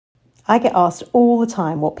I get asked all the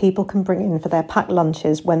time what people can bring in for their packed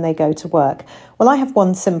lunches when they go to work. Well, I have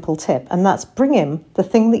one simple tip, and that's bring in the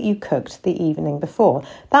thing that you cooked the evening before.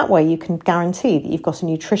 That way you can guarantee that you've got a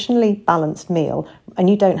nutritionally balanced meal and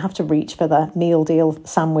you don't have to reach for the meal deal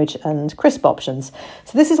sandwich and crisp options.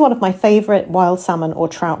 So this is one of my favourite wild salmon or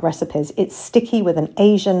trout recipes. It's sticky with an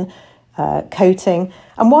Asian coating,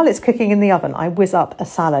 and while it's cooking in the oven, I whiz up a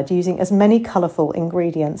salad using as many colourful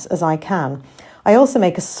ingredients as I can. I also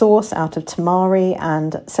make a sauce out of tamari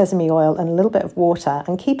and sesame oil and a little bit of water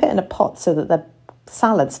and keep it in a pot so that the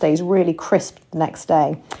salad stays really crisp the next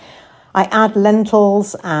day. I add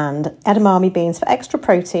lentils and edamame beans for extra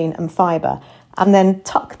protein and fibre, and then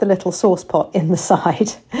tuck the little sauce pot in the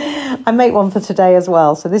side. I make one for today as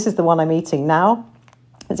well, so this is the one I'm eating now.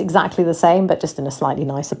 It's exactly the same, but just in a slightly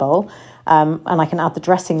nicer bowl. And I can add the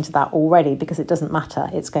dressing to that already because it doesn't matter.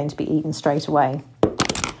 It's going to be eaten straight away.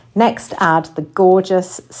 Next, add the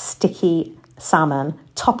gorgeous sticky salmon.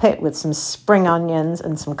 Top it with some spring onions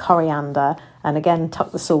and some coriander. And again,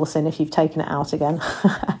 tuck the sauce in if you've taken it out again.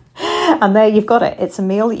 And there you've got it. It's a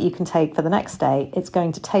meal that you can take for the next day. It's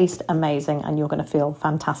going to taste amazing and you're going to feel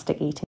fantastic eating.